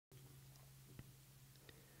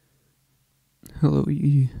Hello,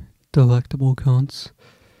 you delectable cunts.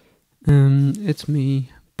 It's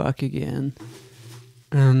me, back again.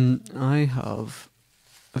 I have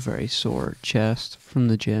a very sore chest from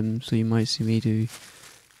the gym, so you might see me do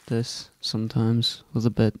this sometimes with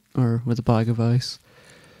a bag of ice.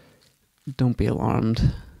 Don't be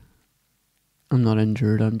alarmed. I'm not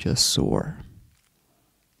injured, I'm just sore.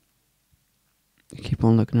 I keep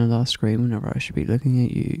on looking at that screen whenever I should be looking at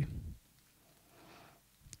you.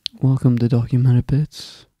 Welcome to Documented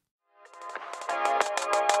Bits.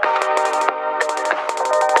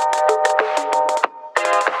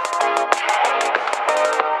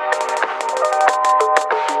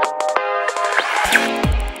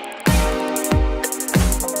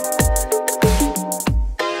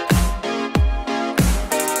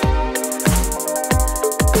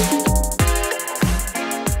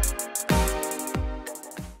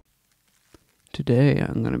 Today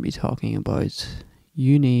I'm going to be talking about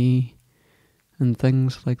uni and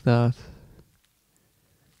things like that.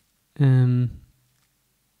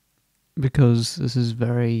 Because this is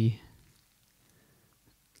very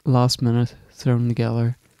last minute thrown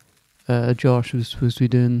together. Josh was supposed to be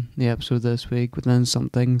doing the episode this week, but then some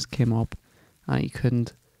things came up and he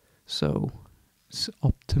couldn't. So it's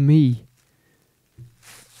up to me.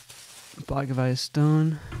 Bag of ice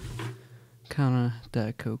down. Can of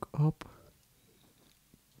Diet Coke up.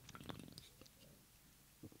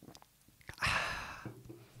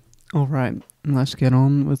 Alright, let's get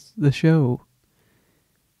on with the show.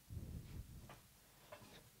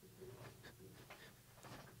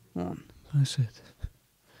 On, that's it.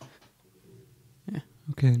 Yeah,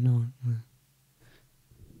 okay, no.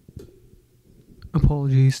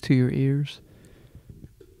 Apologies to your ears.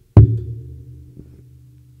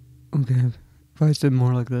 Okay, if I did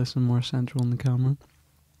more like this and more central in the camera.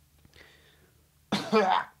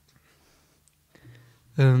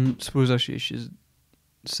 Suppose actually I should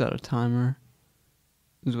set a timer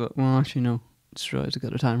as well. Well, actually, no. It's try to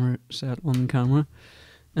get a timer set on the camera.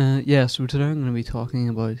 So today I'm going to be talking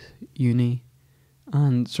about uni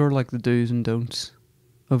and sort of like the do's and don'ts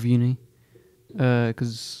of uni.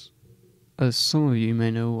 Because as some of you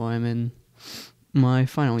may know, I'm in my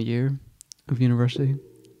final year of university,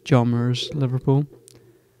 John Moores, Liverpool.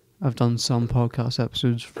 I've done some podcast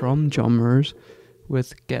episodes from John Moores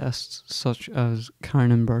with guests such as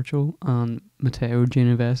Karen Birchall and Matteo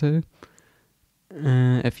Genovese.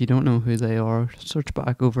 If you don't know who they are, search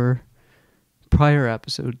back over prior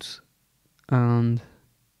episodes and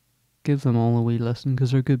give them all a wee listen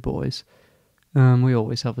because they're good boys. We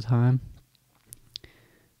always have a time.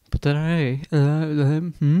 But today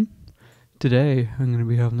I'm going to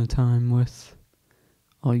be having a time with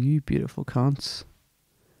all you beautiful cunts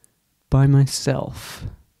by myself.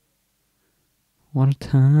 What a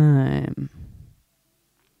time.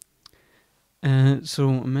 So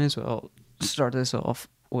I may as well start this off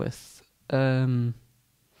with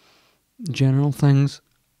general things.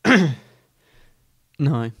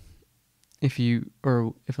 Now, if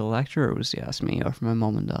a lecturer was to ask me, or if my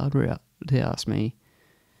mum and dad were to ask me,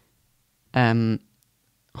 how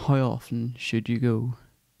often should you go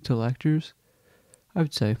to lectures? I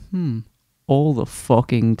would say, all the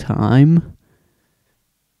fucking time.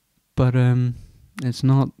 But it's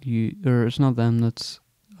not you, or it's not them that's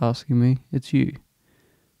asking me, it's you.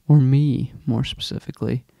 Or me, more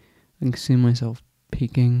specifically. I can see myself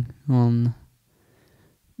peeking on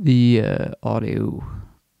the audio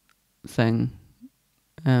thing,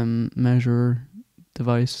 measure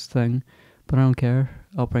device thing, but I don't care.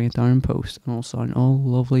 I'll bring it down in post and it'll sound all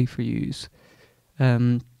lovely for yous.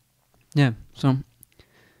 So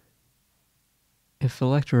if a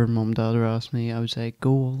lecturer, mum, dad, or asked me, I would say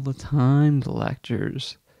go all the time to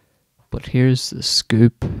lectures. But here's the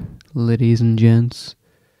scoop, ladies and gents.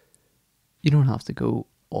 You don't have to go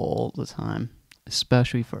all the time,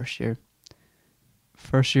 especially first year.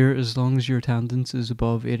 First year, as long as your attendance is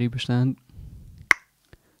above 80%,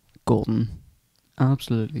 golden.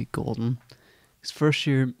 Absolutely golden. Because first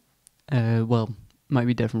year, might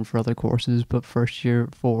be different for other courses, but first year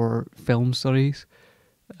for film studies,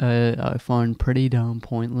 I found pretty damn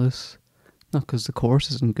pointless. Not because the course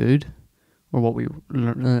isn't good, or what we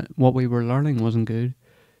were learning wasn't good.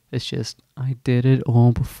 It's just I did it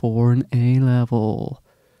all before an A level.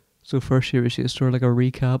 So first year was just sort of like a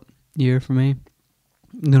recap year for me.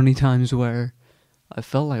 The only times where I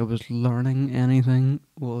felt like I was learning anything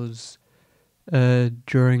was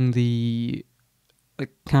during the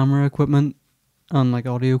camera equipment and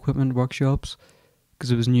audio equipment workshops,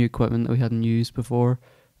 because it was new equipment that we hadn't used before.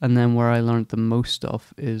 And then where I learned the most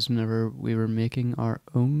stuff is whenever we were making our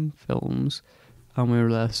own films and we were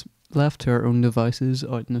left to our own devices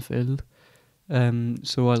out in the field.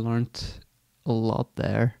 So I learnt a lot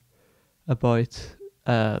there about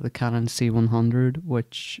the Canon C100,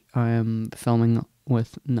 which I am filming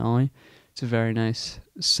with now. It's a very nice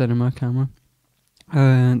cinema camera.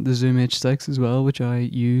 The Zoom H6 as well, which I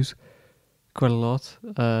use quite a lot.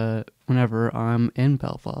 Whenever I'm in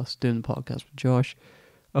Belfast doing the podcast with Josh,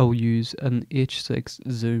 I'll use an H6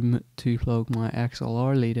 Zoom to plug my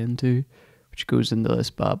XLR lead into, which goes into this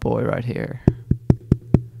bad boy right here.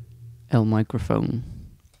 L microphone.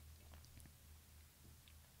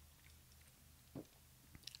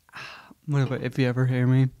 If you ever hear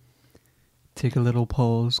me, take a little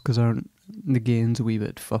pause, because the gain's a wee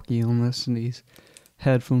bit fucky on this, and these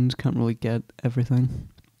headphones can't really get everything.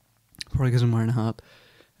 Probably because I'm wearing a hat.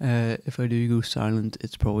 If I do go silent,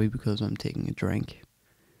 it's probably because I'm taking a drink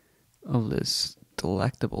of this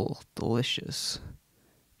delectable, delicious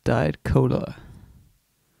Diet Cola.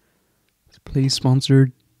 Please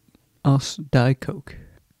sponsor us, Diet Coke.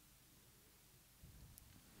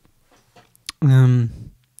 I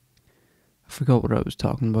forgot what I was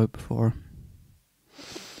talking about before.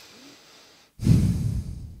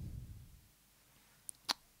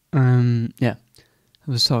 Yeah,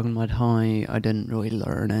 I was talking about how I didn't really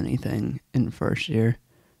learn anything in first year.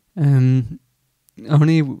 I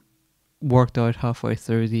only worked out halfway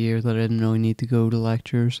through the year that I didn't really need to go to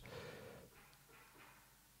lectures.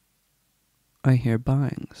 I hear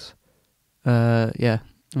bangs. Yeah,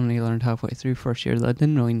 only learned halfway through first year that I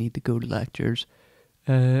didn't really need to go to lectures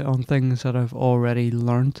on things that I've already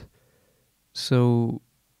learnt. So,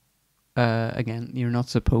 again, you're not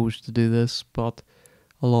supposed to do this, but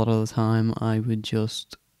a lot of the time I would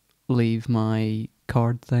just leave my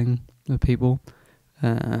card thing with people.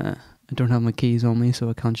 I don't have my keys on me, so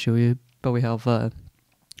I can't show you, but we have a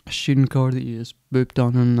student card that you just boop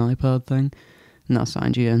on an iPad thing, and that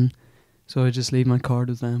signs you in. So I just leave my card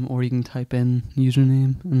with them, or you can type in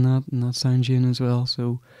username and that signs you in as well.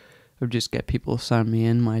 So I would just get people to sign me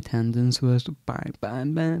in, my attendance was bang,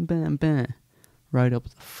 bang, bang, bang, bang, right up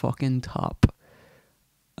at the fucking top.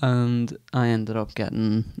 And I ended up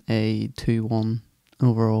getting a 2-1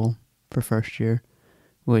 overall for first year,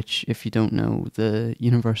 which, if you don't know the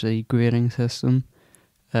university grading system,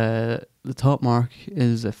 the top mark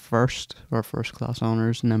is a first or first class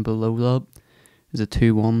honours, and then below that is a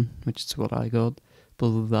 2-1, which is what I got.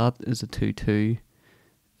 Below that is a 2-2.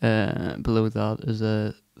 Below that is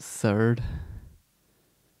a third,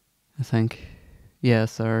 I think. Yeah,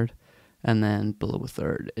 third. And then below a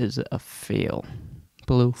third is a fail.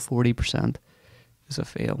 Below 40% is a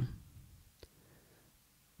fail.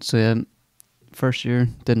 So yeah, first year,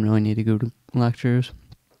 didn't really need to go to lectures.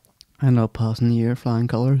 I ended up passing the year, flying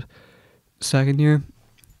colours. Second year,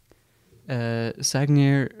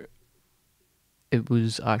 it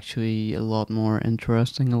was actually a lot more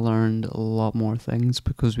interesting. I learned a lot more things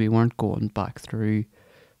because we weren't going back through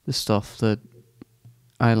the stuff that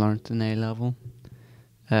I learnt in A level.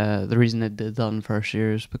 The reason I did that in first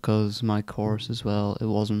year is because my course as well, it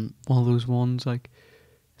wasn't one of those ones like,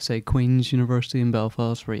 say, Queen's University in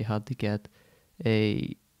Belfast, where you had to get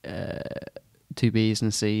a 2 B's and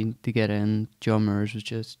a C to get in. John Muir's was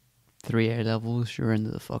just 3 A levels, you're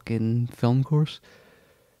into the fucking film course.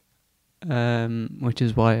 Which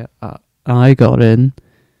is why I got in.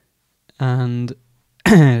 And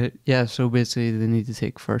yeah, so basically they need to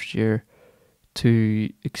take first year to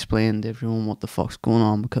explain to everyone what the fuck's going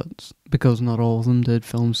on, because not all of them did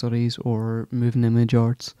film studies or moving image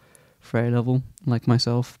arts for A level, like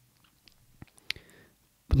myself.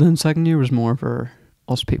 But then second year was more for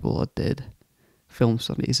us people that did film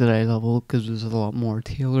studies at A level, because it was a lot more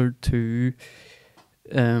tailored to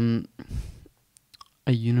a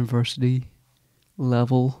university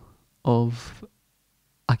level of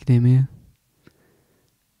academia.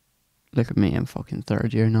 Look at me, I'm fucking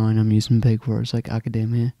third year now and I'm using big words like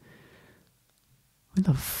academia. Why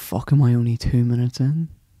the fuck am I only 2 minutes in?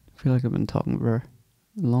 I feel like I've been talking for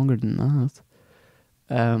longer than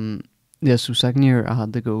that. Yeah, so second year I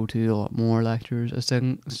had to go to a lot more lectures. I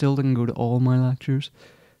still didn't go to all my lectures.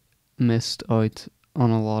 Missed out on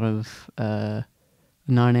a lot of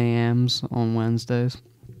 9 a.m.s on Wednesdays.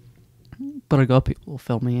 But I got people to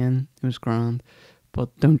fill me in. It was grand.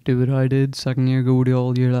 But don't do what I did second year, go to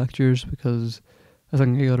all your lectures, because I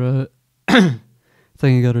think I got a I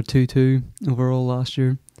think I got a 2-2 overall last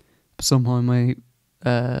year. But somehow my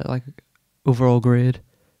overall grade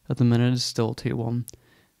at the minute is still 2-1.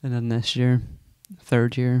 And then this year,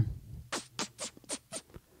 third year,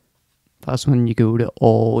 that's when you go to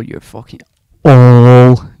all your fucking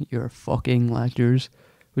lectures,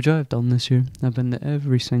 which I have done this year. I've been to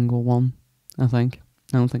every single one, I think.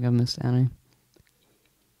 I don't think I've missed any.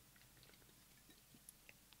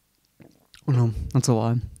 Oh no, that's a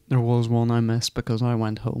lie. There was one I missed because I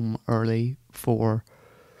went home early for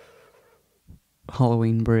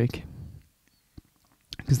Halloween break.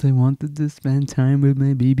 Because they wanted to spend time with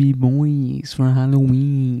my baby boys for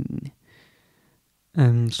Halloween.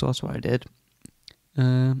 So that's what I did.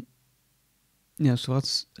 Yeah, so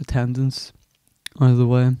that's attendance out of the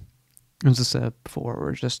way. As I said before,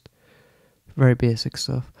 we're just very basic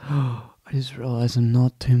stuff. I just realised I'm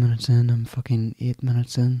not 2 minutes in, I'm fucking 8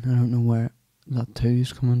 minutes in. I don't know where that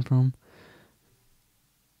 2's coming from.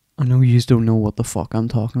 I know you don't know what the fuck I'm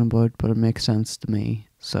talking about, but it makes sense to me,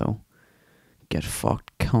 so get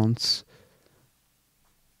fucked, cunts.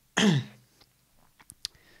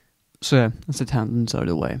 So yeah, that's attendance out of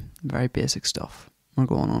the way. Very basic stuff we're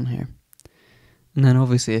going on here. And then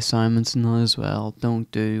obviously assignments and that as well.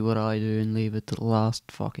 Don't do what I do and leave it to the last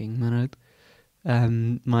fucking minute.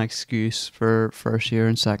 My excuse for first year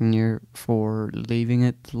and second year for leaving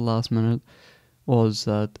it to the last minute was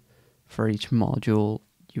that for each module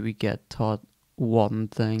you would get taught one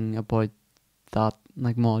thing about that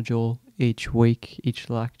module each week, each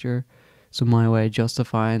lecture. So my way of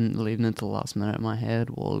justifying leaving it to the last minute in my head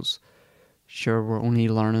was, sure, we're only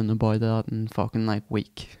learning about that in fucking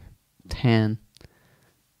week 10.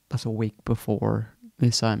 That's a week before the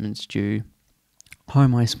assignment's due. How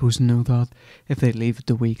am I supposed to know that if they leave it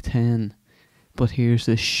to week 10? But here's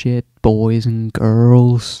the shit, boys and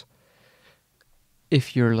girls.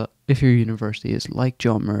 If your university is like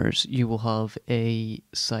John Muir's, you will have a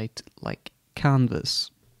site like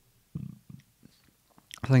Canvas.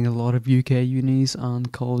 I think a lot of UK unis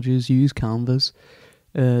and colleges use Canvas.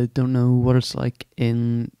 Don't know what it's like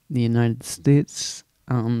in the United States,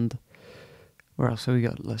 and where else have we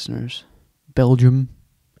got listeners? Belgium.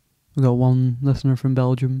 We got one listener from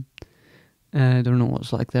Belgium. Don't know what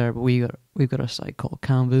it's like there, but we've got a site called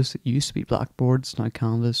Canvas. It used to be Blackboard, it's now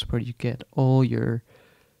Canvas, where you get all your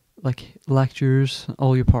lectures,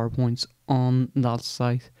 all your PowerPoints on that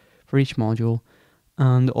site for each module,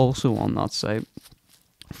 and also on that site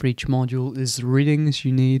for each module is the readings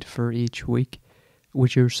you need for each week,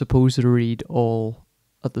 which you're supposed to read all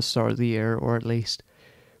at the start of the year, or at least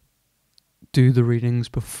do the readings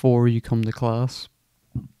before you come to class.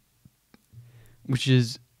 Which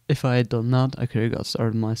is, if I had done that, I could have got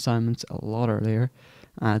started my assignments a lot earlier.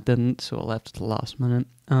 I didn't, so I left at the last minute.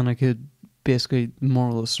 And I could, basically, the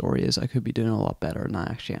moral of the story is I could be doing a lot better than I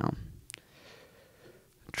actually am.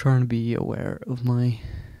 I'm trying to be aware of my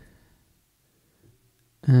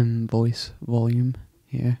voice volume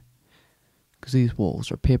here, because these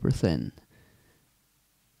walls are paper thin.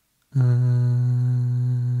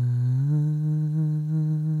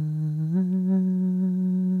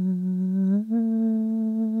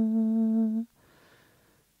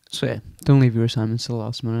 So yeah, don't leave your assignments to the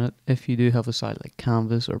last minute. If you do have a site like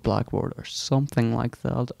Canvas or Blackboard or something like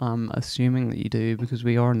that, I'm assuming that you do, because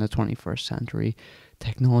we are in the 21st century.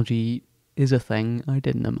 Technology is a thing. I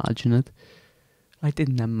didn't imagine it.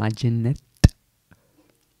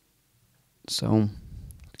 So,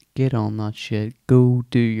 get on that shit. Go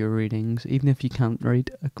do your readings. Even if you can't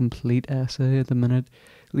write a complete essay at the minute,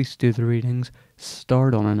 at least do the readings.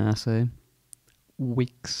 Start on an essay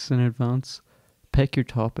weeks in advance. Pick your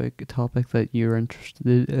topic, a topic that you're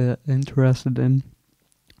interested in.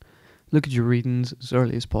 Look at your readings as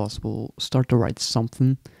early as possible. Start to write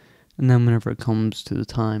something. And then whenever it comes to the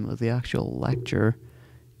time of the actual lecture,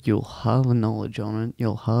 you'll have a knowledge on it.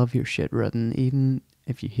 You'll have your shit written. Even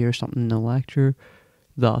if you hear something in the lecture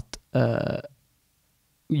that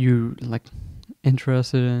you're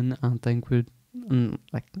interested in and think would,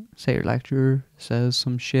 say your lecturer says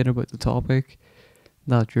some shit about the topic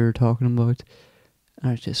that you're talking about,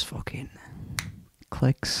 and it just fucking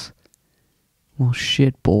clicks. Well,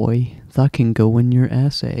 shit, boy, that can go in your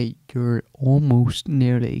essay, your almost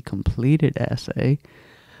nearly completed essay,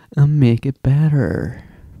 and make it better.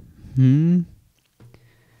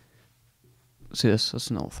 So that's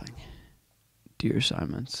another thing. Do your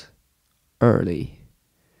assignments early.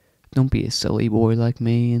 Don't be a silly boy like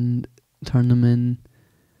me and turn them in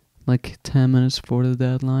 10 minutes before the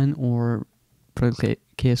deadline, or for the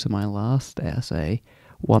case of my last essay,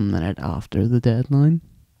 1 minute after the deadline.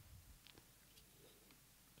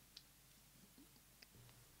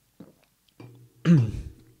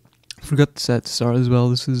 Forgot to say at the start as well,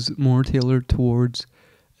 this is more tailored towards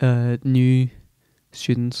new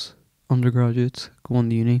students, undergraduates going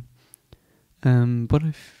to uni. But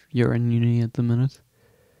if you're in uni at the minute,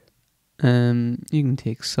 you can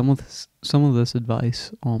take some of this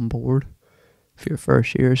advice on board for your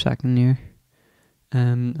first year or second year.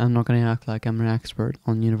 I'm not going to act like I'm an expert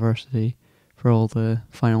on university for all the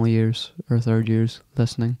final years or third years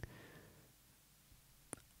listening.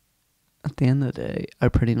 at the end of the day, I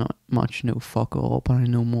pretty not much know fuck all, but I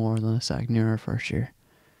know more than a second year or first year.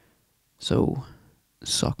 So,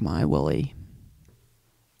 suck my willy.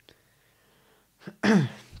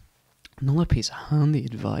 Another piece of handy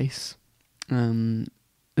advice.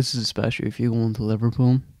 This is especially if you're going to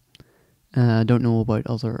Liverpool. I don't know about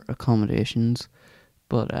other accommodations,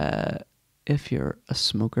 but if you're a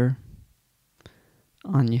smoker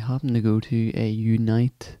and you happen to go to a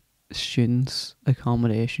Unite students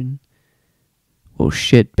accommodation, oh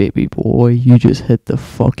shit, baby boy, you just hit the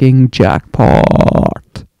fucking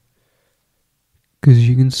jackpot. 'Cause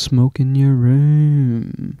you can smoke in your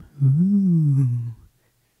room. Ooh.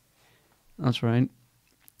 That's right.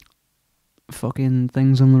 Fucking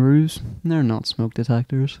things on the roofs, they're not smoke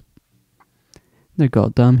detectors. They're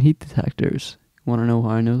goddamn heat detectors. Wanna know how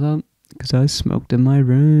I know that? 'Cause I smoked in my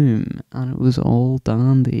room and it was all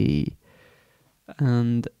dandy.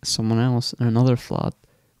 And someone else in another flat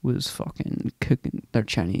was fucking cooking. They're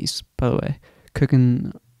Chinese, by the way.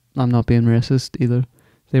 Cooking, I'm not being racist either.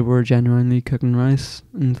 They were genuinely cooking rice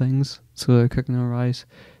and things. So they're cooking their rice,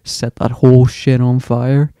 set that whole shit on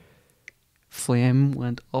fire. Flame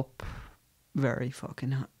went up very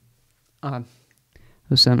fucking hot. I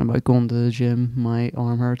was saying about going to the gym, my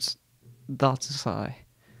arm hurts. That's a sigh.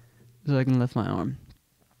 So I can lift my arm.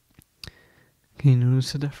 Can you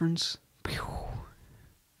notice the difference? Pew.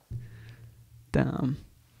 Damn.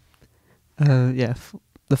 Yeah,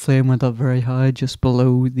 the flame went up very high, just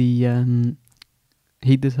below the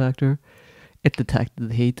heat detector. It detected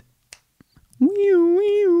the heat.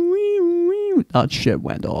 That shit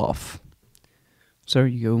went off. So there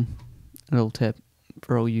you go. A little tip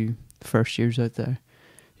for all you first years out there.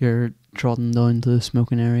 You're trotting down to the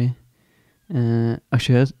smoking area.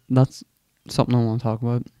 Actually, that's something I want to talk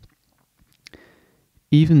about.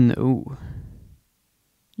 Even though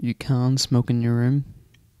you can smoke in your room,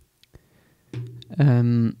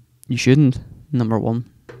 you shouldn't. Number one,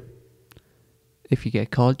 if you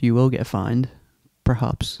get caught, you will get fined,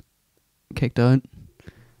 perhaps kicked out.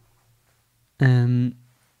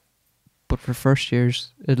 But for first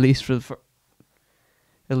years, at least for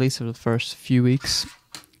the first few weeks,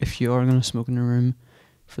 if you are going to smoke in a room,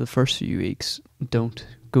 for the first few weeks, don't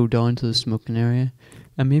go down to the smoking area,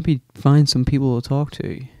 and maybe find some people to talk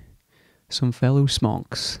to, some fellow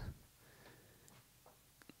smonks.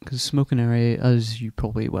 Because smoking area, as you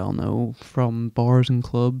probably well know, from bars and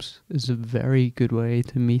clubs, is a very good way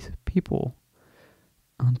to meet people,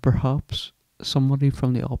 and perhaps somebody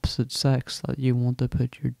from the opposite sex that you want to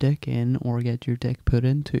put your dick in or get your dick put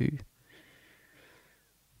into.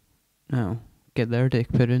 No, get their dick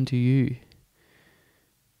put into you.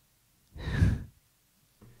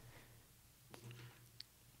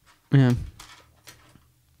 Yeah.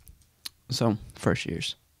 So, first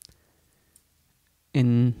years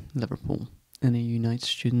in Liverpool, in a Unite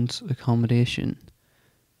students accommodation.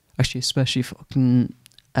 Actually, especially fucking,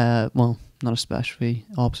 well, not especially,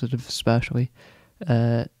 opposite of especially,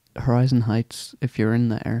 Horizon Heights, if you're in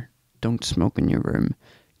there, don't smoke in your room.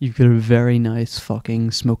 You've got a very nice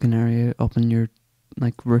fucking smoking area up in your,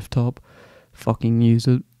 like, rooftop. Fucking use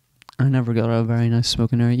it. I never got a very nice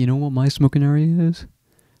smoking area. You know what my smoking area is?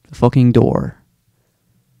 The fucking door.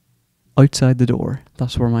 Outside the door.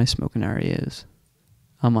 That's where my smoking area is.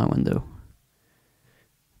 On my window.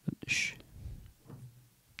 Shh.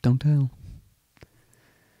 Don't tell.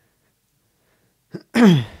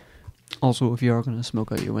 Also, if you are going to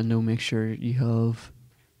smoke out your window, make sure you have,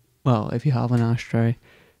 well, if you have an ashtray,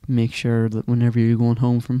 make sure that whenever you're going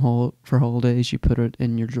home from for holidays, you put it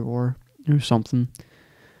in your drawer or something.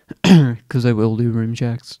 Because I will do room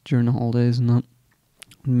checks during the holidays and that.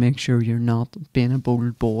 Make sure you're not being a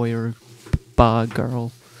bold boy or bad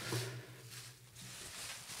girl.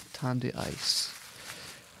 Tandy ice.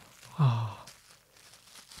 Oh.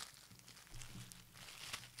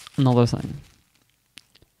 Another thing.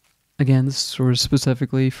 Again, this is sort of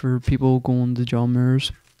specifically for people going to John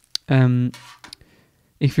Muir's.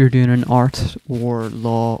 If you're doing an art or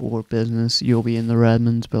law or business, you'll be in the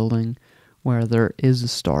Redmonds building where there is a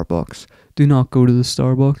Starbucks. Do not go to the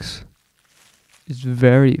Starbucks. It's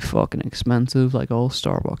very fucking expensive, like all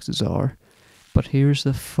Starbucks are. But here's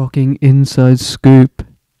the fucking inside scoop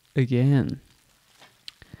again.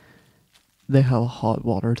 They have a hot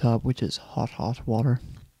water tap, which is hot water.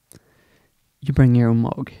 You bring your own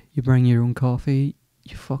mug, you bring your own coffee,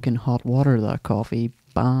 you fucking hot water that coffee,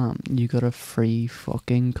 bam, you got a free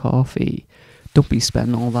fucking coffee. Don't be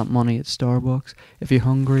spending all that money at Starbucks. If you're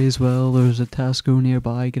hungry as well, there's a Tesco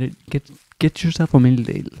nearby. Get yourself a meal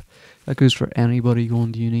deal. That goes for anybody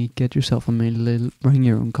going to uni. Get yourself a meal deal. Bring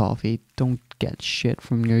your own coffee. Don't get shit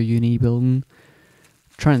from your uni building.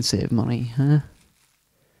 Try and save money, huh?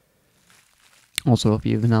 Also, if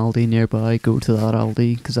you have an Aldi nearby, go to that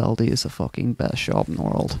Aldi, because Aldi is the fucking best shop in the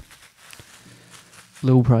world.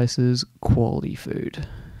 Low prices, quality food.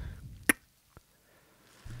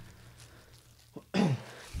 Okay,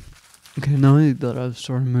 now that I've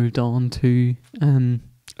sort of moved on to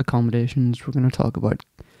accommodations, we're going to talk about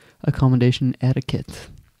accommodation etiquette.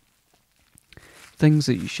 Things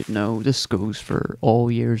that you should know. This goes for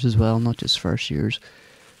all years as well, not just first years.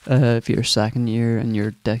 If you're second year and you're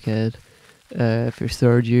a dickhead, if you're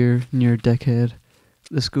third year and you're a dickhead,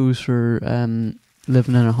 this goes for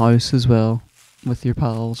living in a house as well with your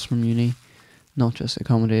pals from uni, not just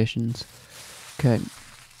accommodations. Okay.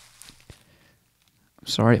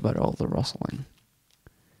 Sorry about all the rustling.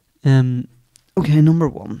 Okay, number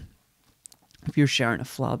one. If you're sharing a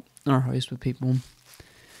flat or a house with people,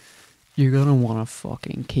 you're gonna wanna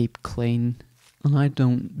fucking keep clean. And I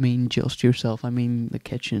don't mean just yourself, I mean the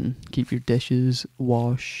kitchen. Keep your dishes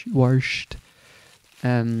washed.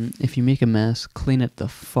 If you make a mess, clean it the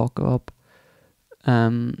fuck up.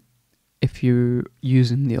 If you're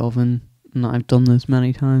using the oven, and I've done this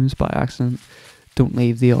many times by accident, don't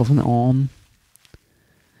leave the oven on.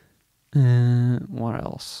 What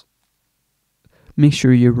else? Make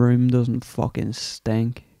sure your room doesn't fucking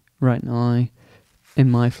stink. Right now, in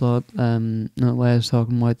my flat, the way I was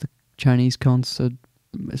talking about the Chinese cunts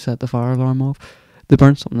that set the fire alarm off, they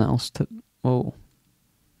burnt something else oh,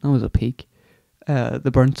 that was a peak. They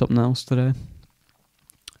burnt something else today.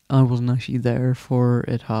 I wasn't actually there for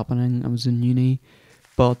it happening. I was in uni,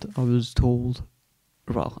 but I was told,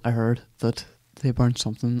 well, I heard that they burnt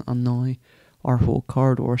something, and now our whole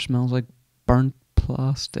corridor smells like burnt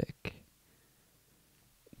plastic,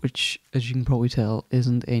 which, as you can probably tell,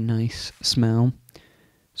 isn't a nice smell.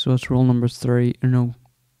 So that's rule number 3, or no,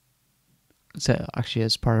 actually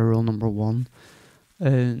it's part of rule number 1.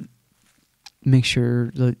 Make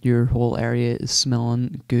sure that your whole area is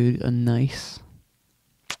smelling good and nice.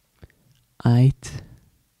 Aight.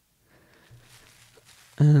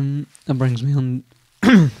 That brings me on.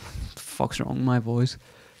 Fuck's wrong with my voice.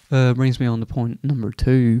 Brings me on to point number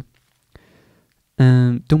 2.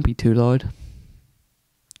 Don't be too loud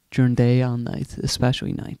during day and night,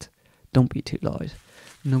 especially night. Don't be too loud.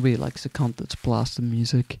 Nobody likes a cunt that's blasting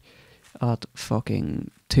music at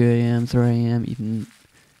fucking 2 a.m, 3 a.m, even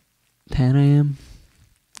 10 a.m,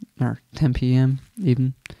 or 10 p.m,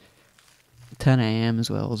 even 10 a.m.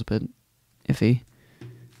 as well is a bit iffy.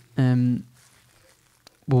 Well,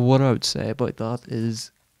 what I would say about that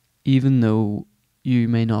is, even though you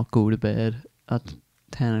may not go to bed at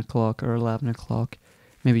 10 o'clock or 11 o'clock,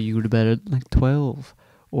 maybe you go to bed at like 12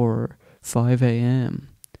 or 5 a.m,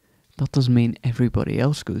 that doesn't mean everybody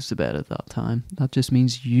else goes to bed at that time. That just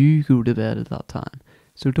means you go to bed at that time.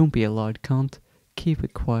 So don't be a loud cunt. Keep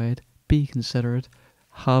it quiet. Be considerate.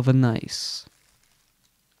 Have a nice.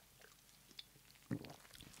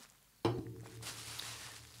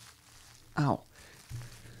 Ow.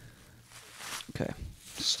 Okay.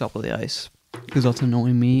 Stop with the ice. Because that's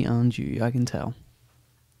annoying me and you, I can tell.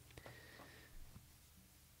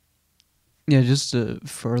 Yeah, just to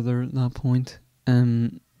further that point,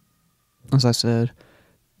 as I said,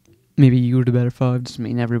 maybe you go to bed at 5 doesn't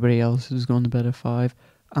mean everybody else is going to bed at 5.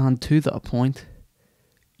 And to that point,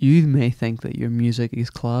 you may think that your music is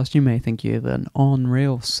class, you may think you have an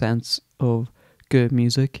unreal sense of good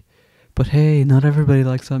music, but hey, not everybody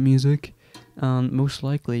likes that music, and most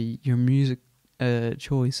likely your music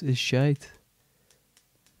choice is shite.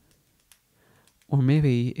 Or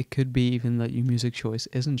maybe it could be even that your music choice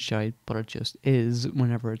isn't shite, but it just is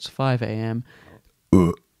whenever it's 5 a.m.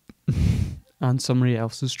 and somebody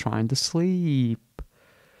else is trying to sleep.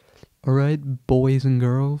 Alright, boys and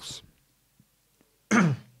girls.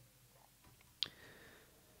 I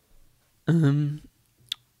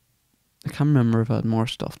can't remember if I had more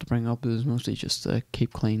stuff to bring up. It was mostly just to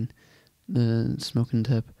keep clean, the smoking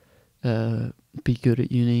tip, be good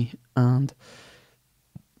at uni, and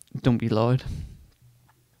don't be loud.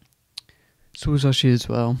 So it's actually as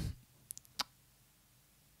well,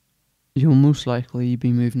 you'll most likely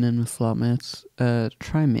be moving in with flatmates.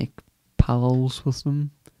 Try and make pals with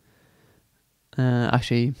them.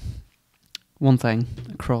 Actually, one thing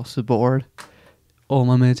across the board, all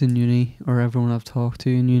my mates in uni, or everyone I've talked to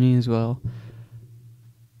in uni as well,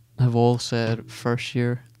 have all said first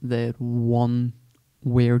year they had one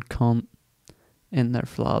weird cunt in their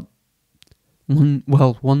flat.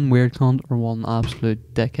 One weird cunt or one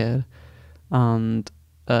absolute dickhead. And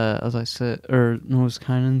as I said, or no, as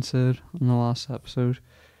Kynan said in the last episode,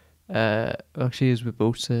 actually as we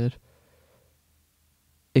both said,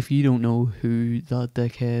 if you don't know who that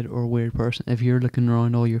dickhead or weird person, if you're looking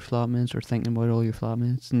around all your flatmates or thinking about all your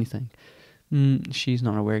flatmates and you think, she's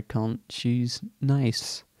not a weird cunt, she's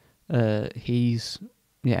nice. He's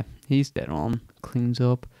dead on. Cleans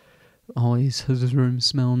up, always has his room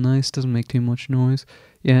smell nice, doesn't make too much noise.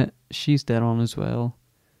 Yeah, she's dead on as well.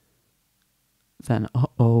 Then,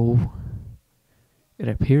 it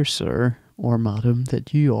appears, sir or madam,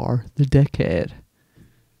 that you are the dickhead.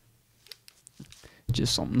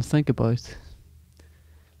 Just something to think about.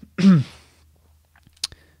 What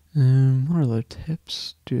other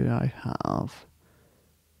tips do I have?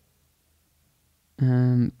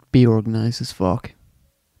 Be organised as fuck.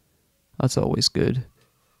 That's always good.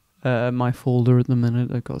 My folder at the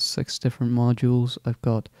minute, I've got 6 different modules. I've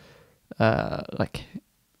got like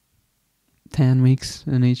 10 weeks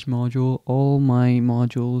in each module. All my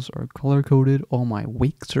modules are color coded. All my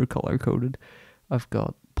weeks are color coded. I've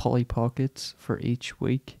got poly pockets for each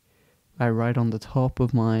week. I write on the top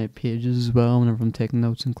of my pages as well whenever I'm taking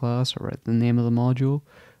notes in class. I write the name of the module,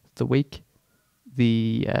 the week,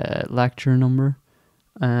 the lecture number,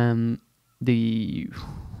 what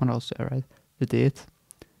else do I write? The date,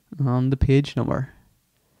 and the page number.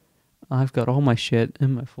 I've got all my shit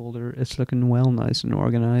in my folder. It's looking well nice and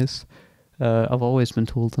organised. I've always been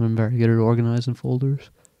told that I'm very good at organising folders.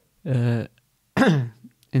 In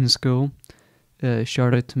school,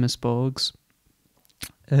 shout out to Miss Boggs.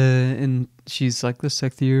 And she's like the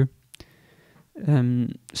 6th year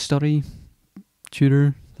study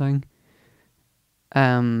tutor thing.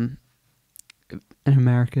 In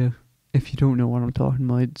America, if you don't know what I'm talking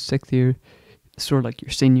about, 6th year, sort of like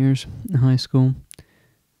your seniors in high school.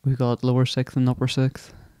 We got lower 6th and upper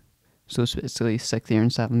 6th. So it's basically 6th year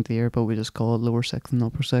and 7th year, but we just call it lower 6th and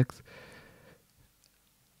upper 6th.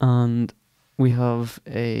 And we have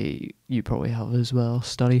you probably have as well,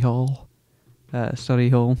 study hall.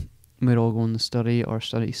 We'd all go in the study. Our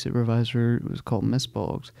study supervisor was called Miss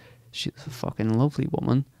Boggs. She's a fucking lovely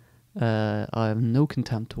woman. I have no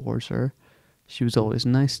contempt towards her. She was always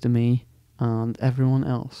nice to me and everyone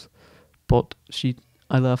else. But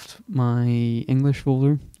I left my English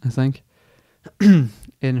folder, I think, in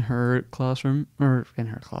her classroom,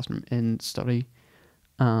 in study,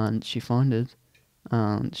 and she found it,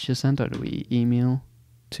 and she sent out a wee email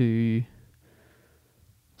to,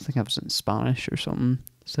 I think I was in Spanish or something,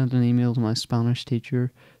 sent an email to my Spanish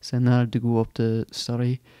teacher saying that I had to go up to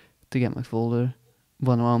study to get my folder.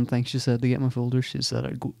 Well, no, I don't think she said to get my folder, she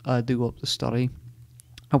said I had to go up to study.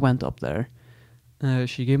 I went up there.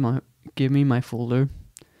 She gave me my folder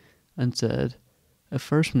and said, at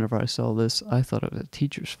first whenever I saw this, I thought it was a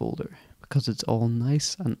teacher's folder because it's all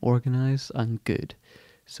nice and organised and good.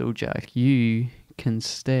 So Jack, you can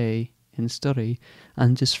stay and study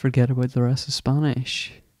and just forget about the rest of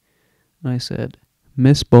Spanish. And I said,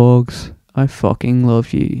 Miss Boggs, I fucking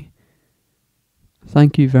love you.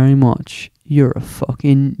 Thank you very much. You're a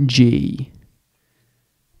fucking G.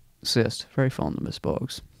 So yes, very fond of Miss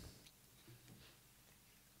Boggs.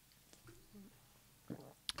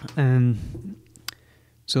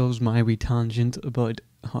 So that was my wee tangent about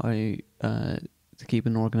how to keep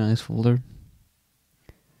an organised folder.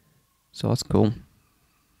 So that's cool.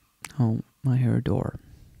 Oh, my hair door.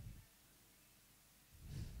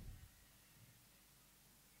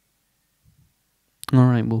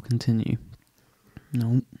 Alright, we'll continue.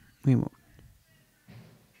 No, we won't.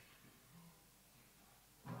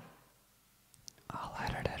 I'll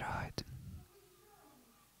edit it out.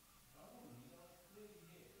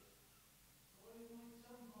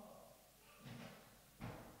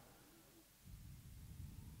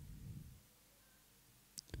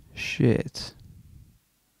 Shit.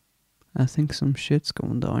 I think some shit's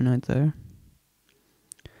going down out there.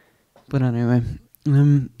 But anyway,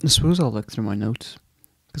 I suppose I'll look through my notes,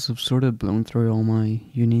 because I've sort of blown through all my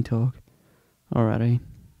uni talk already.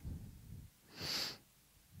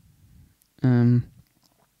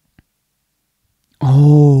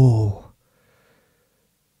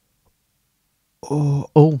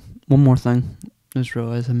 One more thing. I just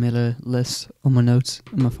realised I made a list on my notes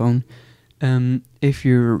on my phone. If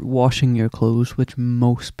you're washing your clothes, which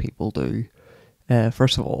most people do,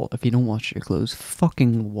 first of all, if you don't wash your clothes,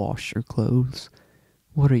 fucking wash your clothes.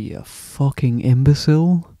 What are you, a fucking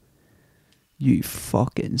imbecile? You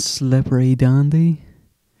fucking slippery dandy.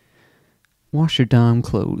 Wash your damn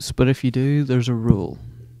clothes. But if you do, there's a rule.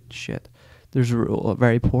 There's a rule, a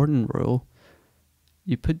very important rule.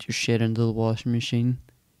 You put your shit into the washing machine.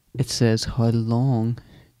 It says how long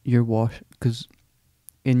your because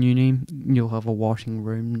in uni, you'll have a washing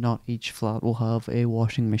room. Not each flat will have a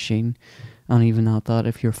washing machine. And even at that,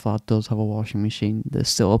 if your flat does have a washing machine, this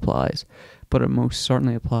still applies. But it most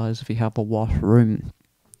certainly applies if you have a washroom.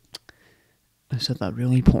 I said that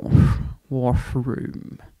really posh.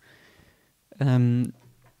 Washroom.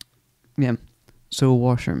 Yeah. So a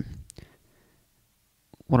washroom.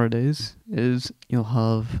 What it is you'll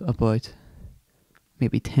have about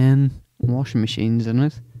maybe 10 washing machines in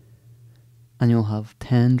it, and you'll have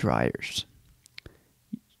 10 dryers.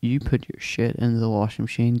 You put your shit into the washing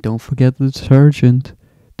machine. Don't forget the detergent.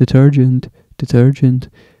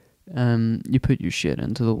 You put your shit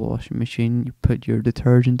into the washing machine. You put your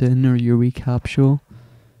detergent in, or your wee capsule.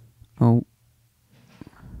 Oh.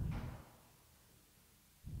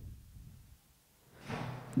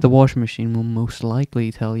 The washing machine will most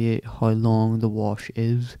likely tell you how long the wash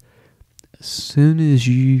is. As soon as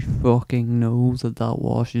you fucking know that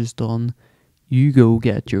wash is done, you go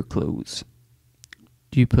get your clothes.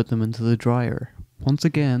 You put them into the dryer. Once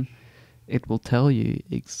again, it will tell you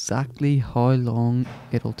exactly how long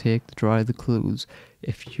it'll take to dry the clothes.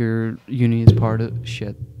 If your uni is part of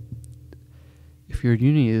If your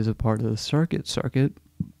uni is a part of the circuit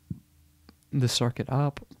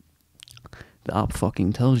app, the app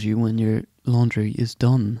fucking tells you when your laundry is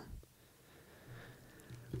done.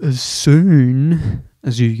 As soon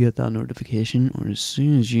as you get that notification, or as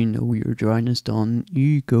soon as you know your drying is done,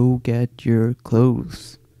 you go get your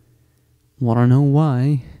clothes. Wanna know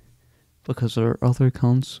why? Because there are other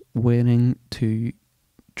cunts waiting to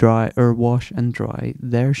dry or wash and dry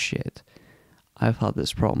their shit. I've had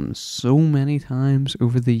this problem so many times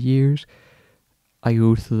over the years. I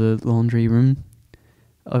go to the laundry room.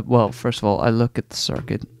 Well, first of all, I look at the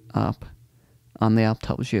Circuit app, and the app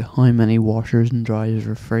tells you how many washers and dryers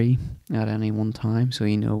are free at any one time. So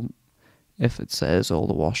you know, if it says all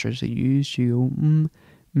the washers are used, you go,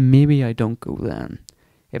 maybe I don't go then.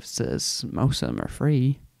 If it says most of them are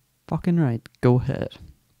free, fucking right, go ahead.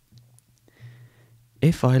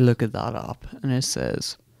 If I look at that app and it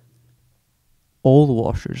says all the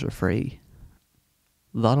washers are free,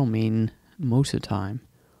 that'll mean most of the time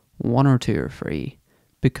 1 or 2 are free,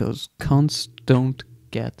 because cunts don't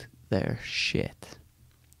get their shit.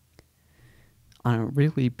 And it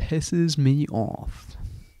really pisses me off.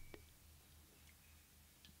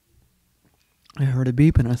 I heard a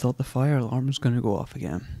beep and I thought the fire alarm was going to go off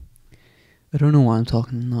again. I don't know why I'm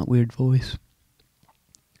talking in that weird voice.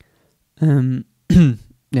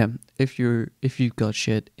 Yeah, if you've got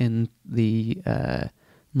shit in the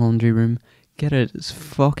laundry room, get it as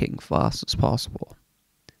fucking fast as possible.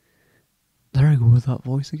 There I go with that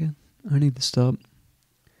voice again. I need to stop.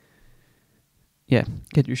 Yeah,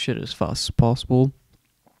 get your shit as fast as possible,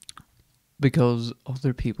 because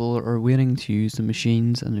other people are waiting to use the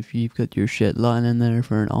machines, and if you've got your shit lying in there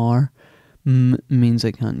for an hour, means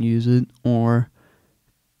they can't use it. Or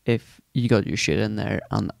if you got your shit in there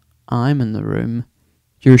and I'm in the room,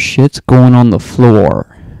 your shit's going on the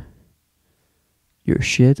floor. Your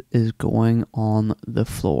shit is going on the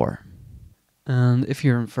floor. And if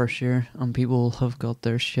you're in first year and people have got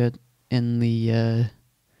their shit in the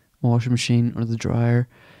washing machine or the dryer,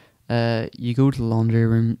 you go to the laundry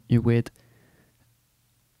room, you wait,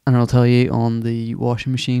 and I'll tell you on the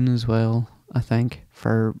washing machine as well, I think,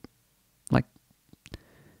 for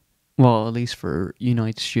at least for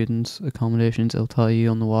Unite students accommodations, it'll tell you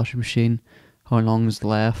on the washing machine how long is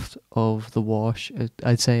left of the wash.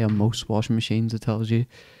 I'd say on most washing machines it tells you.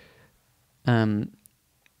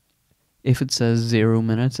 If it says 0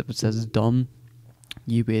 minutes, if it says it's done,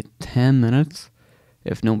 you wait 10 minutes.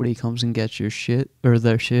 If nobody comes and gets your shit, or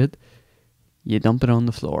their shit, you dump it on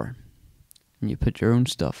the floor. And you put your own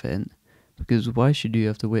stuff in. Because why should you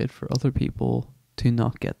have to wait for other people to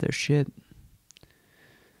not get their shit?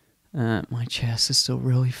 My chest is still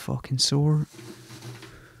really fucking sore.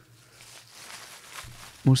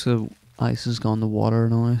 Most of the ice has gone to water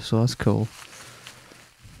now, so that's cool.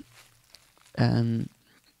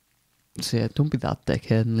 So yeah, don't be that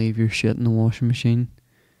dickhead and leave your shit in the washing machine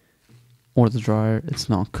or the dryer. It's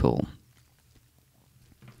not cool.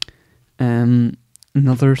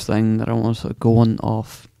 Another thing that I want to go on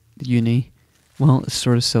off uni, well, it's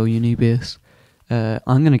sort of still uni based.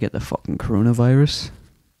 I'm gonna get the fucking coronavirus,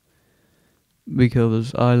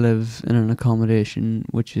 because I live in an accommodation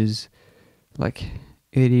which is like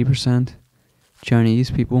 80%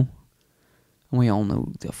 Chinese people. And we all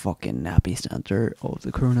know the fucking epicenter of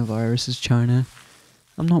the coronavirus is China.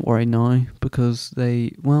 I'm not worried now, because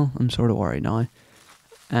I'm sort of worried now.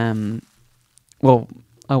 Well,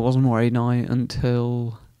 I wasn't worried now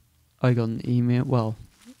until I got an email. Well,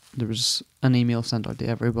 there was an email sent out to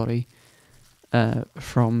everybody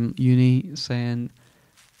from uni saying,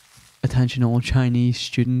 attention all Chinese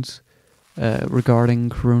students, regarding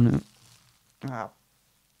corona.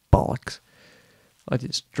 Bollocks. I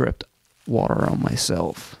just dripped water on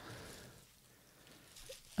myself.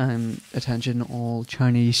 Attention all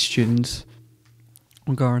Chinese students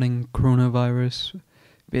regarding coronavirus.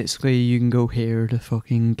 Basically, you can go here to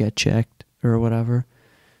fucking get checked or whatever.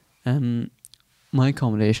 My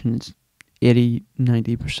accommodation is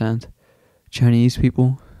 80-90% Chinese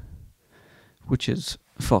people, which is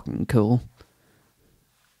fucking cool.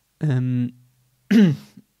 As I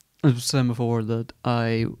was saying before that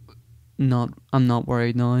I'm not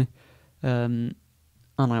worried now, and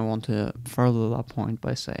I want to further that point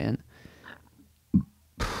by saying,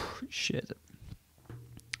 shit,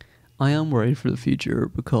 I am worried for the future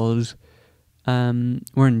because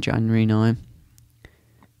we're in January now.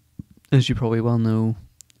 As you probably well know,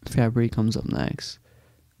 February comes up next,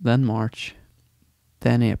 then March,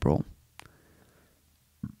 then April.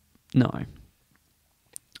 Now,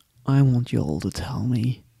 I want you all to tell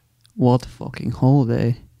me what fucking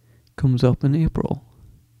holiday comes up in April.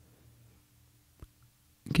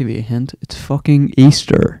 Give you a hint, it's fucking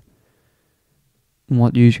Easter.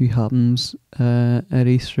 What usually happens at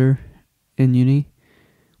Easter in uni?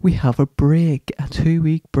 We have a break, a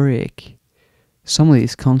 2-week break. Some of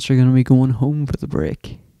these cunts are going to be going home for the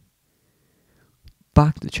break.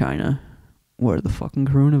 Back to China, where the fucking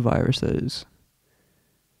coronavirus is.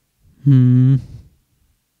 I'm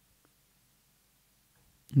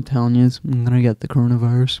telling you, I'm going to get the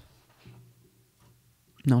coronavirus.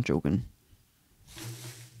 Not joking.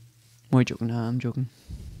 Why joking? Nah, I'm joking.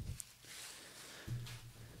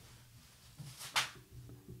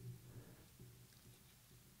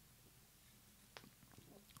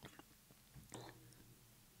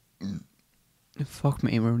 Fuck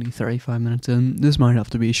me, we're only 35 minutes in. This might have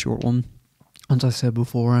to be a short one. As I said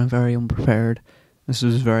before, I'm very unprepared. This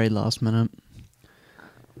was very last minute.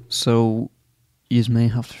 So, you may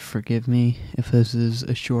have to forgive me if this is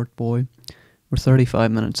a short boy. We're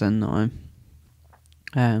 35 minutes in now.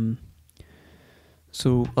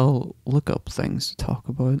 So I'll look up things to talk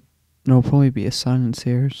about. There'll probably be a silence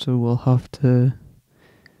here, so we'll have to...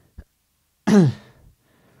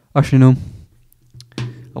 Actually, no.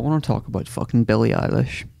 I want to talk about fucking Billie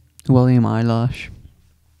Eyelash. William Eyelash.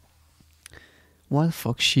 Why the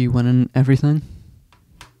fuck's she winning everything?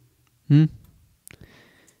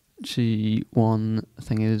 She won, I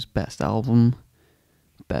think it is Best Album,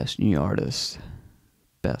 Best New Artist,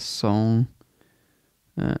 Best Song.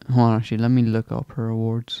 Hold on, actually, let me look up her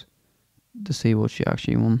awards to see what she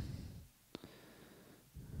actually won.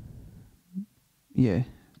 Yeah,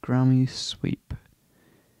 Grammy Sweep.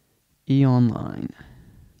 E-Online.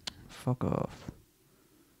 Fuck off.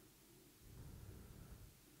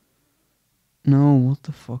 No, what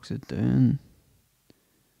the fuck's it doing?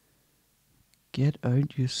 Get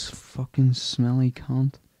out, you fucking smelly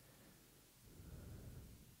cunt.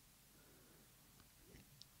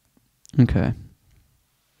 Okay.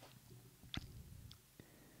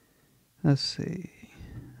 Let's see,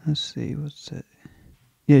 what's it?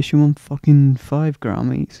 Yeah, she won fucking 5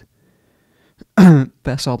 Grammys.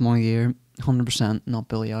 Best album of the year, 100% not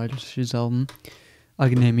Billie Eilish's album. I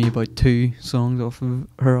can name you about 2 songs off of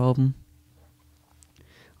her album.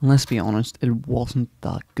 And let's be honest, it wasn't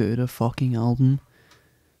that good a fucking album.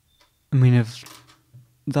 I mean, if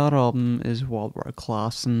that album is what we're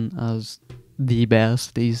classing as the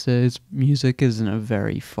best these days, music is in a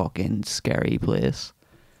very fucking scary place.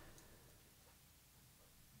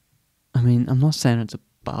 I mean, I'm not saying it's a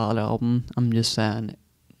bad album, I'm just saying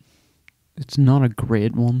it's not a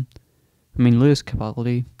great one. I mean, Lewis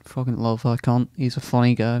Capaldi, fucking love that cunt, he's a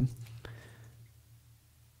funny guy.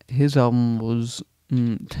 His album was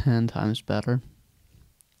 10 times better.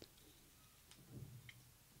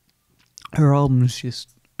 Her album's just,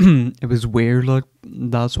 it was weird, like,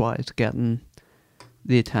 that's why it's getting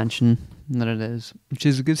the attention that it is.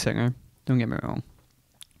 She's a good singer, don't get me wrong.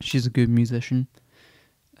 She's a good musician.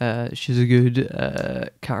 She's a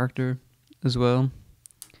good character as well.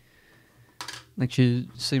 Like, she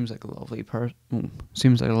seems like a lovely person.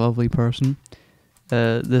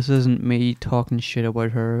 This isn't me talking shit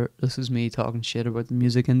about her. This is me talking shit about the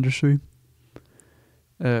music industry.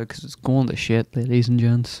 Because it's going to shit, ladies and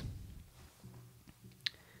gents.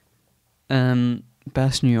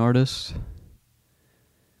 Best New Artist.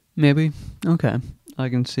 Maybe. Okay. I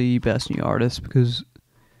can see Best New Artist because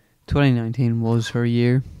 2019 was her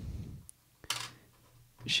year.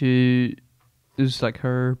 It was like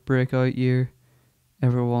her breakout year.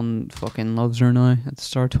 Everyone fucking loves her now. At the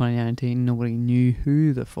start of 2019, nobody knew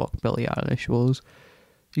who the fuck Billie Eyelash was.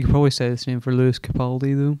 You could probably say the same for Lewis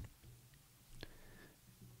Capaldi, though.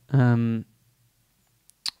 I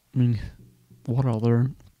mean, what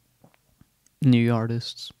other new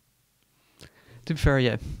artists? To be fair,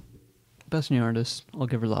 yeah, best new artist, I'll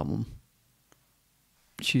give her that one.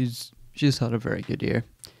 She's had a very good year.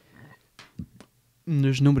 And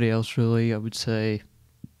there's nobody else really, I would say,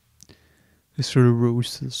 who sort of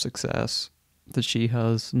rose to the success that she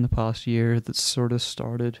has in the past year, that sort of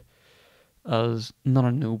started as not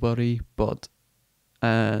a nobody, but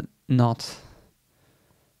not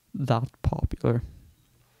that popular.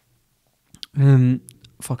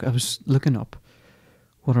 Fuck, I was looking up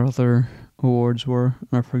what our other awards were, and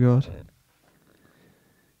I forgot.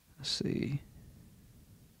 Let's see.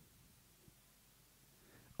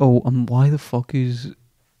 Oh, and why the fuck is...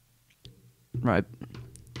 Right.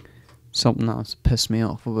 Something that's pissed me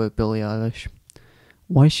off about Billie Eyelash.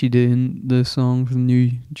 Why is she doing the song for the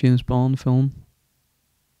new James Bond film?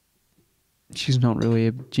 She's not really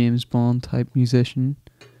a James Bond type musician.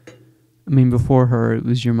 I mean, before her, it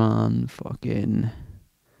was your man, fucking...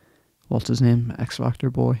 What's his name? X Factor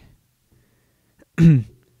boy.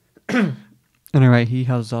 Anyway, he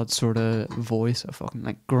has that sort of voice, a fucking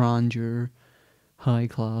like grandeur, high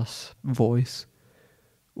class voice,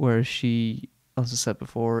 where she, as I said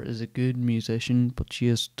before, is a good musician, but she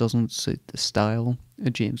just doesn't suit the style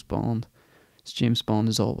of James Bond. James Bond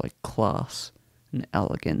is all like class and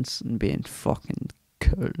elegance and being fucking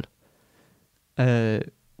cool.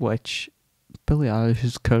 Which Billie Eilish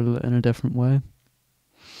is cool in a different way.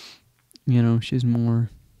 You know, she's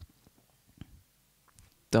more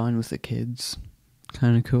down with the kids,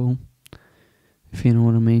 kind of cool, if you know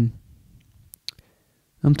what I mean.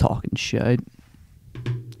 I'm talking shit,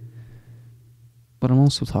 but I'm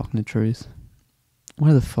also talking the truth.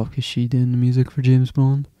 Why the fuck is she doing the music for James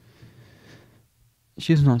Bond?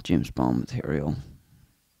 She's not James Bond material.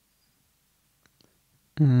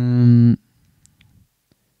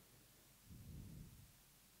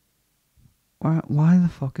 Why the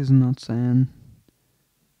fuck is it not saying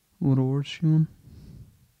what awards she won?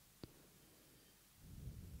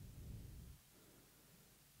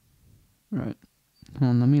 Right. Hold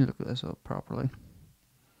on, let me look this up properly.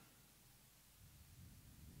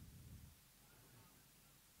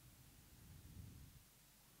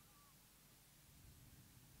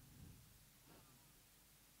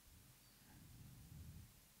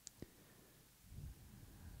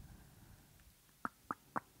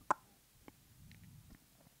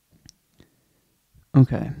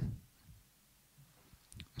 Okay.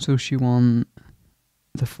 So she won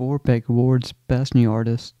the 4 big awards: Best New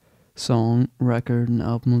Artist, Song, Record, and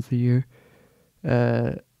Album of the Year.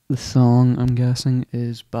 The song, I'm guessing,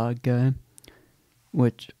 is Bad Guy,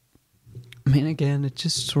 which, I mean, again, it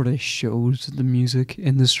just sort of shows that the music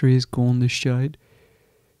industry is going to shite.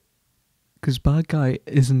 Because Bad Guy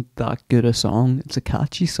isn't that good a song. It's a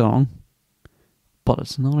catchy song, but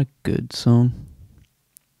it's not a good song.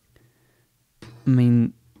 I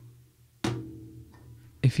mean,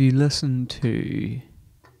 if you listen to...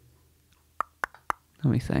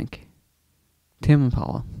 Let me think. Tame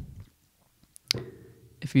Impala.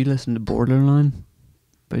 If you listen to Borderline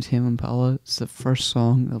by Tame Impala, it's the first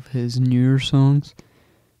song of his newer songs.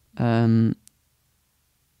 Like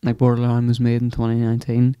Borderline was made in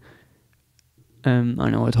 2019. I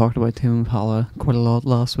know I talked about Tame Impala quite a lot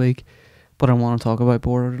last week, but I want to talk about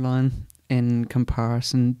Borderline in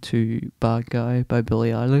comparison to Bad Guy by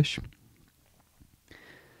Billie Eylish.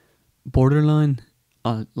 Borderline,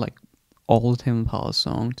 like all of Tame Impala's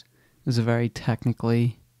songs, is a very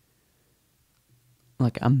technically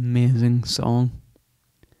like amazing song.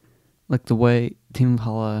 Like the way Tame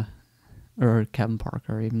Impala or Kevin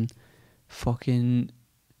Parker even fucking,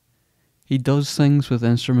 he does things with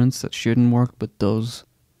instruments that shouldn't work but does.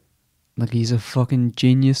 Like he's a fucking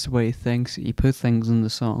genius the way he thinks. He put things in the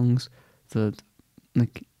songs that,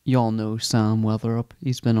 like, y'all know Sam Weatherup.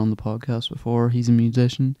 He's been on the podcast before. He's a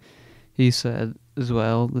musician. He said as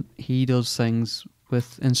well that he does things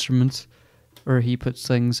with instruments, or he puts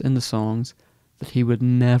things in the songs that he would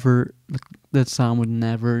never, that Sam would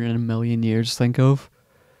never in a million years think of.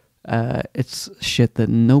 It's shit that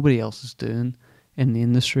nobody else is doing in the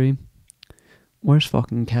industry. Where's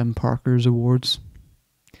fucking Kevin Parker's awards?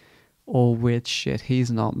 Oh wait, shit,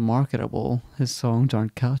 he's not marketable. His songs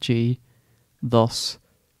aren't catchy. Thus,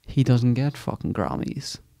 he doesn't get fucking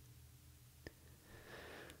Grammys.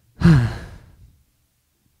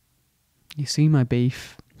 You see my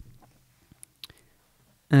beef?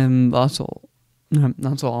 That's all.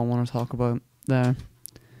 That's all I want to talk about there.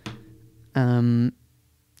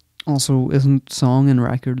 Also, isn't song and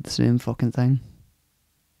record the same fucking thing?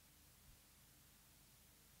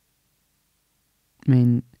 I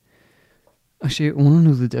mean, actually, I want to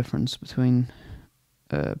know the difference between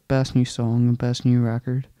best new song and best new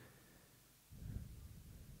record.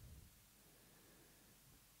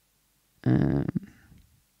 That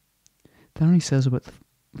only says about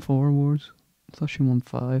 4 awards. I thought she won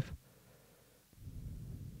 5.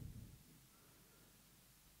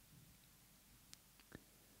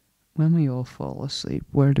 When We All Fall Asleep,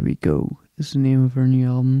 Where Do We Go is the name of her new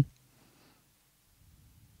album.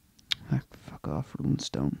 Fuck off, Rolling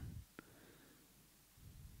Stone.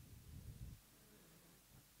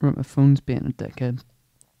 Right, my phone's being a dickhead.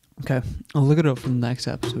 Okay, I'll look it up for the next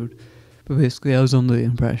episode. But basically, I was under the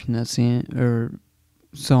impression that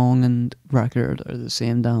song and record are the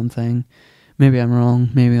same damn thing. Maybe I'm wrong.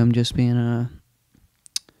 Maybe I'm just being a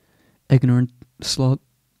ignorant slut.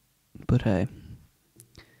 But hey,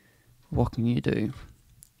 what can you do?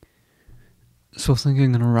 So I think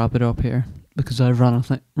I'm gonna wrap it up here because I've run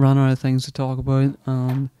out of things to talk about.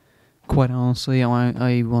 And quite honestly,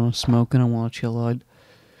 I want to smoke and I want to chill out.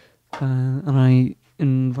 And I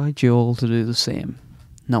invite you all to do the same.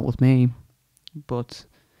 Not with me, but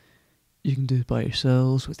you can do it by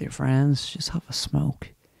yourselves, with your friends. Just have a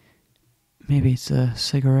smoke. Maybe it's a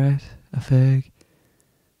cigarette, a fig.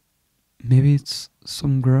 Maybe it's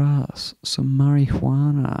some grass, some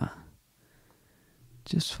marijuana.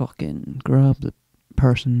 Just fucking grab the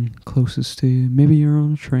person closest to you. Maybe you're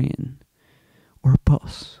on a train or a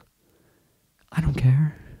bus. I don't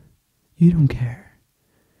care. You don't care.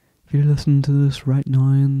 If you're listening to this right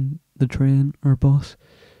now in the train or bus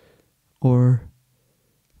or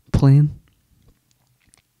plane,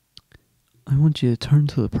 I want you to turn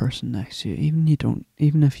to the person next to you, even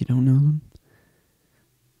if you don't know them.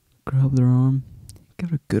 Grab their arm,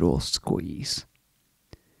 give it a good old squeeze,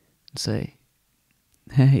 and say,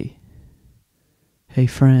 hey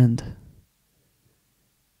friend,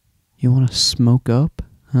 you want to smoke up,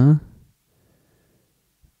 huh?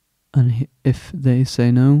 And if they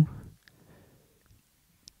say no,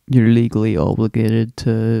 you're legally obligated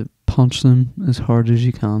to punch them as hard as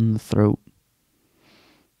you can in the throat.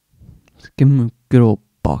 Just give them a good old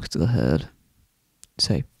box to the head.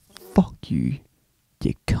 Say, fuck you,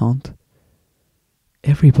 you cunt.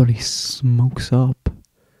 Everybody smokes up.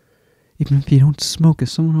 Even if you don't smoke, if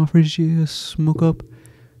someone offers you a smoke up,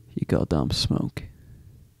 you goddamn smoke.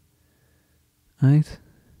 Right?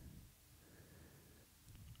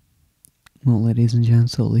 Well, ladies and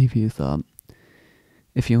gents, I'll leave you with that.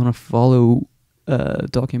 If you want to follow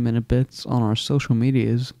Documented Bits on our social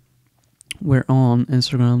medias, we're on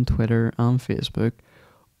Instagram, Twitter, and Facebook,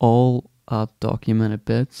 all at Documented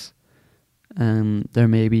Bits. There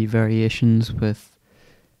may be variations with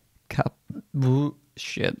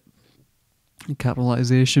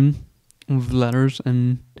capitalization of letters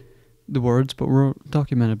and the words, but we're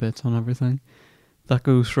Documented Bits on everything. That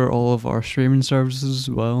goes for all of our streaming services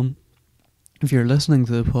as well. If you're listening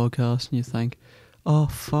to the podcast and you think, oh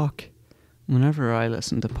fuck, whenever I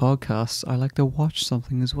listen to podcasts, I like to watch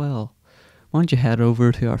something as well, why don't you head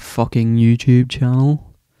over to our fucking YouTube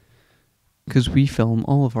channel? Because we film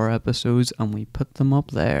all of our episodes and we put them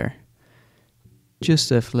up there.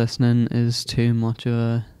 Just if listening is too much of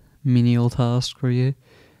a menial task for you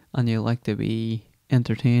and you like to be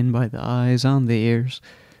entertained by the eyes and the ears,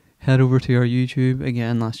 head over to our YouTube.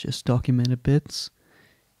 Again, that's just Documented Bits.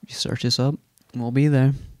 If you search us up, we'll be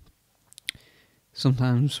there.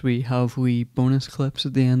 Sometimes we have wee bonus clips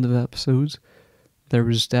at the end of episodes. There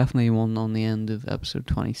was definitely one on the end of episode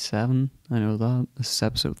 27. I know that. This is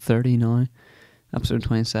episode 30 now. Episode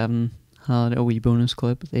 27 had a wee bonus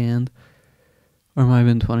clip at the end. Or it might have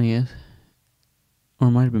been 28. Or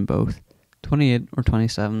it might have been both. 28 or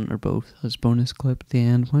 27 or both has bonus clip at the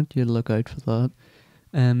end. Why don't you look out for that?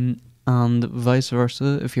 And vice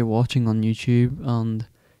versa, if you're watching on YouTube and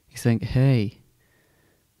you think, hey,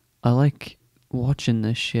 I like watching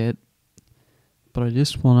this shit, but I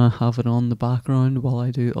just want to have it on the background while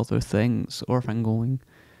I do other things, or if I'm going.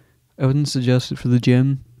 I wouldn't suggest it for the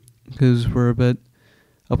gym, because we're a bit...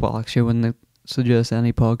 well, actually, I wouldn't suggest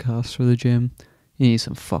any podcasts for the gym. You need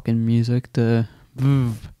some fucking music to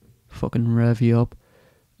fucking rev you up.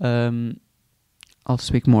 I'll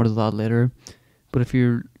speak more to that later. But if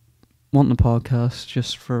you're wanting a podcast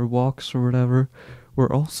just for walks or whatever,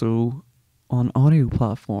 we're also on audio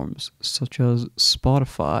platforms such as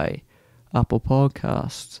Spotify, Apple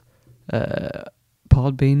Podcasts,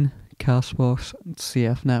 Podbean, Castbox, and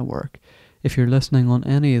CF Network. If you're listening on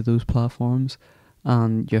any of those platforms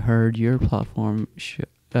and you heard your platform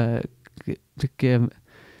given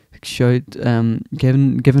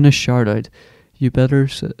a shout out, you better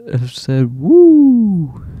have said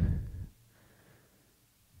woo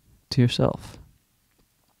to yourself.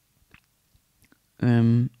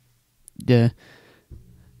 Yeah.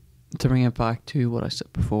 to bring it back to what I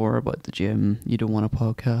said before about the gym, you don't want a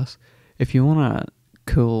podcast. If you want a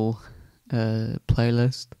cool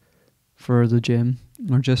playlist for the gym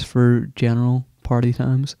or just for general party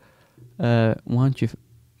times, why don't you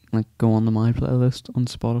go on to my playlist on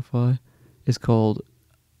Spotify? It's called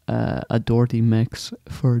A Doherty Mix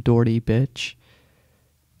for Doherty Bitch.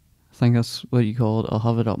 I think that's what you call it. I'll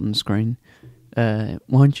have it up on the screen. Why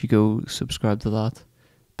don't you go subscribe to that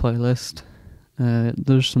playlist?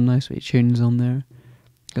 There's some nice wee tunes on there.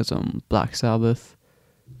 Got some Black Sabbath,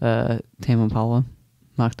 Tame Impala,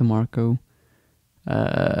 Mac DeMarco.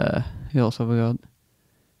 Who else have we got?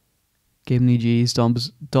 Gibney G's,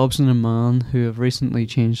 Dobson and Mann, who have recently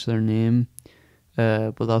changed their name,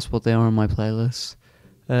 but that's what they are on my playlist.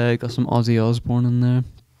 Got some Ozzy Osbourne in there.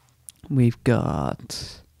 We've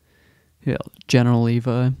got General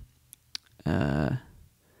Levi.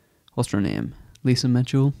 What's her name? Lisa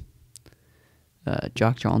Mitchell.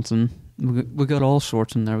 Jack Johnson. We got all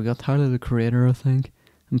sorts in there. We got Tyler the Creator, I think,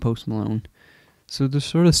 and Post Malone. So there's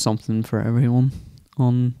sort of something for everyone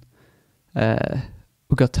on.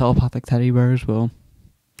 We got Telepathic Teddy Bear as well.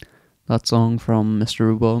 That song from Mr.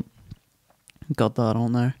 Robot. Got that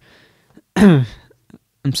on there.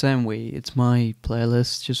 I'm saying it's my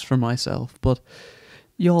playlist just for myself, but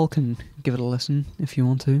y'all can give it a listen if you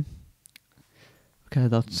want to. Okay,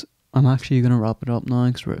 I'm actually going to wrap it up now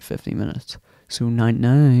because we're at 50 minutes. So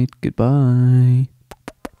night, goodbye.